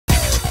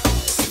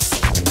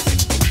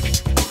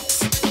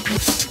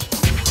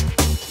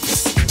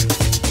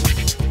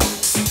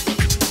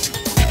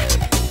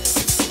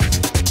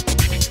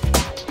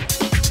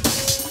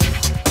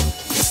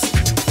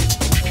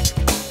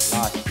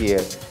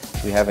year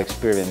we have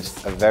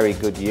experienced a very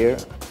good year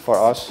for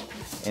us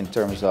in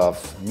terms of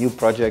new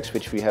projects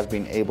which we have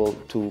been able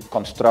to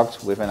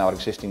construct within our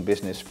existing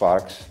business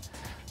parks.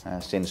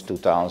 Since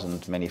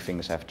 2000, many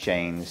things have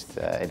changed.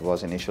 It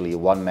was initially a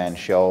one-man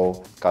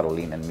show,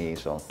 Caroline and me,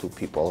 so 2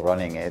 people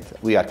running it.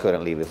 We are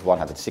currently with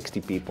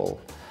 160 people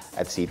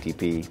at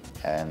CTP,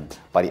 and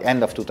by the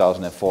end of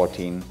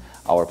 2014,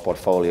 our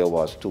portfolio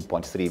was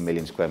 2.3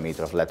 million square meters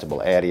of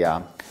lettable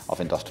area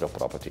of industrial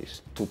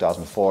properties.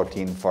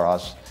 2014 for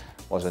us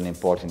was an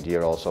important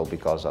year also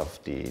because of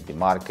the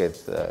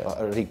market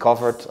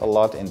recovered a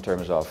lot in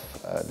terms of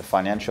the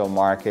financial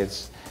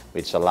markets,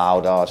 which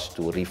allowed us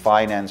to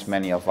refinance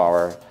many of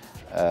our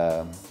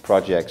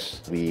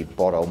projects. We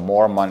borrow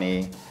more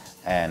money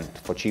and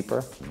for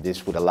cheaper.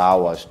 This would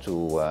allow us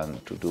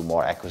to do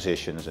more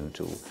acquisitions and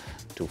to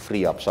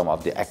free up some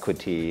of the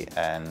equity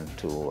and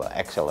to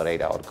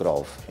accelerate our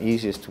growth. The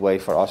easiest way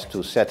for us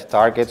to set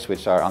targets,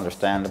 which are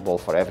understandable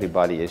for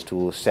everybody, is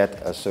to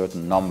set a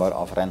certain number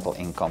of rental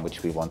income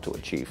which we want to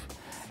achieve.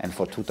 And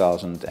for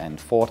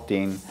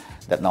 2014,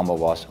 that number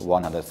was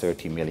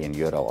 130 million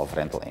euro of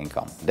rental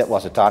income. That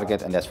was a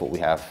target, and that's what we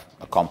have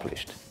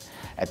accomplished.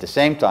 At the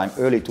same time,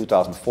 early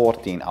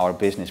 2014, our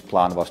business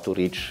plan was to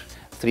reach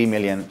 3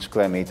 million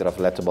square meters of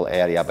lettable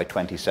area by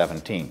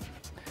 2017.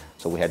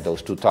 So we had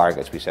those 2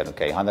 targets. We said,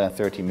 okay,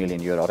 130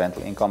 million euro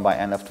rental income by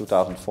end of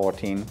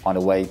 2014, on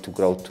the way to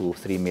grow to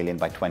 3 million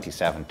by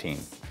 2017.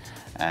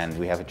 And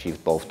we have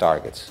achieved both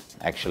targets.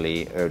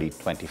 Actually, early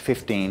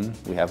 2015,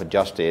 we have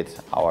adjusted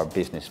our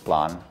business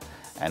plan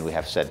and we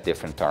have set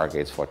different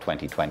targets for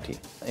 2020.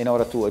 In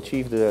order to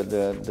achieve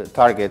the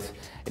target,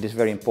 it is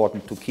very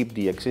important to keep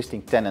the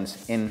existing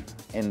tenants in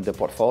the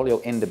portfolio,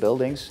 in the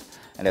buildings.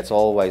 And that's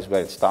always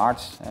where it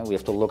starts. We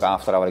have to look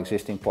after our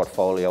existing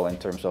portfolio in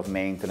terms of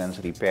maintenance,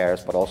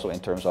 repairs, but also in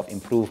terms of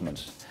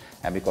improvements.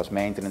 And because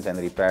maintenance and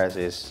repairs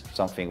is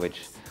something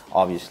which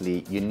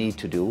obviously you need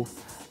to do,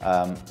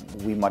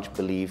 we much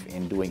believe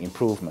in doing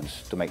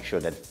improvements to make sure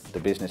that the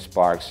business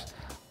parks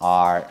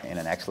are in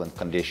an excellent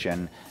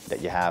condition,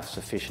 that you have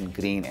sufficient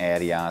green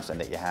areas and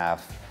that you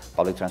have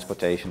public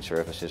transportation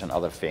services and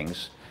other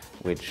things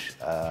which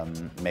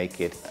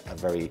make it a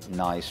very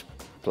nice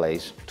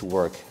place to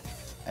work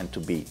and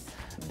to be.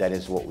 That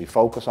is what we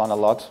focus on a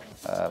lot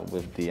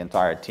with the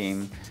entire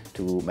team,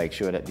 to make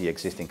sure that the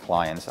existing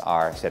clients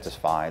are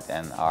satisfied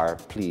and are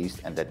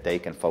pleased and that they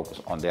can focus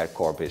on their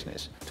core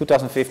business.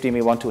 2015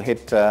 we want to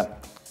hit a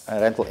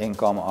rental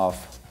income of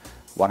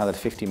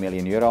 150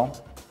 million euro,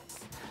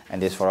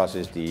 and this for us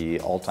is the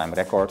all-time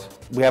record.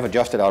 We have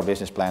adjusted our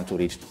business plan to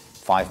reach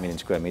 5 million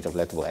square meters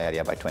of lettable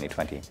area by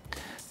 2020.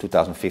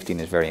 2015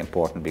 is very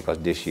important because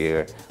this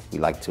year we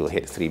like to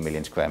hit 3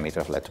 million square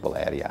meters of lettable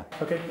area.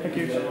 Okay, thank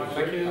you so much.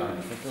 Thank you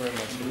very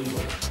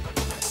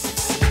much.